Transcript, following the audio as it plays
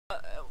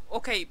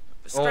Okay,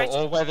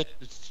 or where the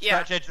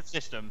Yeah. scratch edge of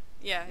system,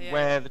 yeah, yeah.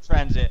 where the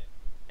transit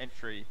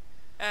entry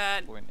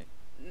Uh, point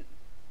is.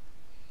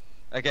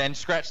 Again,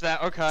 scratch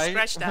that. Okay.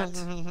 Scratch that.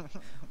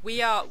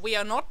 we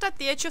are not at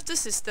the edge of the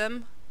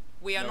system.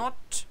 We are Nope.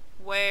 not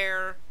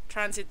where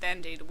transit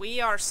ended.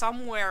 We are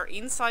somewhere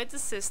inside the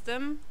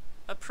system,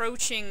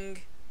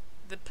 approaching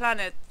the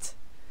planet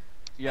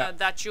Yeah.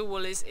 that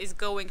Jewel is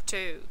going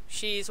to.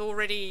 She's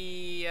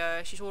already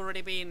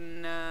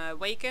been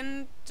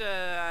awakened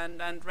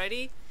and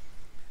ready.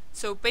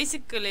 So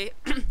basically,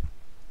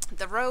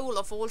 the role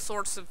of all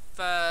sorts of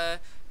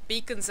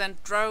beacons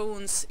and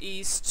drones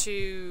is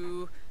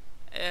to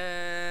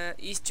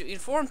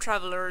inform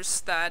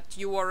travelers that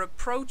you are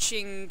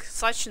approaching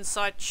such and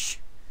such.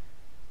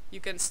 You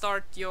can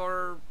start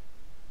your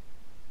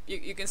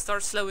you can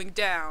start slowing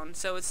down.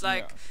 So it's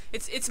like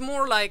it's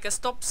more like a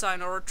stop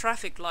sign or a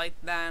traffic light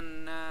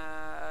than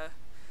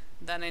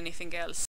anything else.